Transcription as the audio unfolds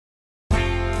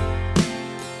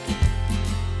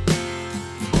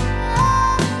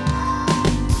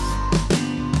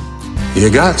You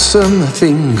got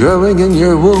something growing in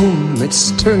your womb.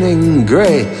 It's turning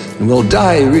gray and will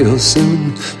die real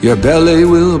soon. Your belly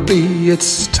will be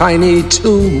its tiny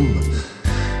tomb.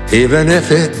 Even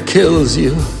if it kills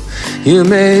you, you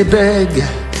may beg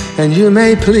and you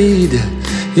may plead.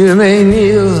 You may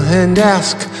kneel and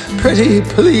ask, pretty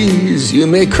please. You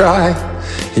may cry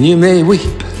and you may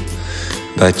weep,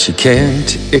 but you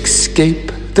can't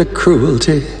escape the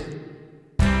cruelty.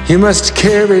 You must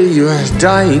carry your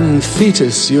dying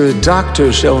fetus. Your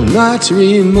doctor shall not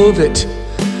remove it.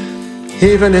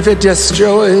 Even if it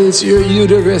destroys your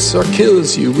uterus or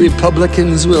kills you,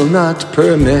 Republicans will not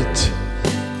permit.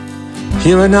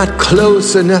 You are not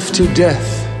close enough to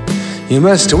death. You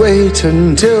must wait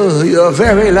until your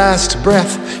very last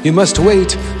breath. You must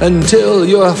wait until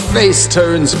your face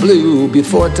turns blue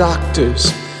before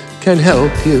doctors can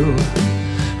help you.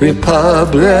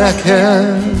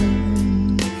 Republican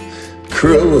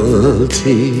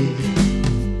cruelty.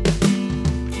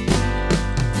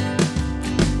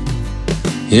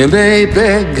 You may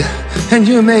beg and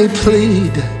you may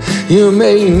plead. You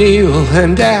may kneel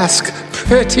and ask,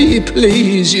 pretty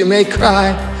please. You may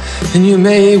cry and you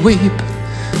may weep,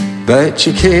 but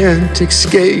you can't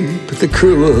escape the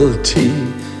cruelty.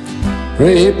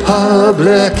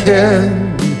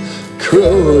 Republican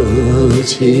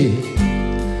cruelty.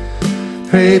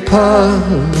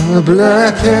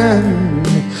 Republican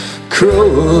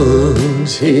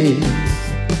cruelty.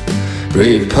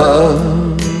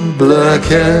 Republican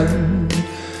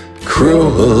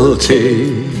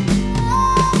cruelty.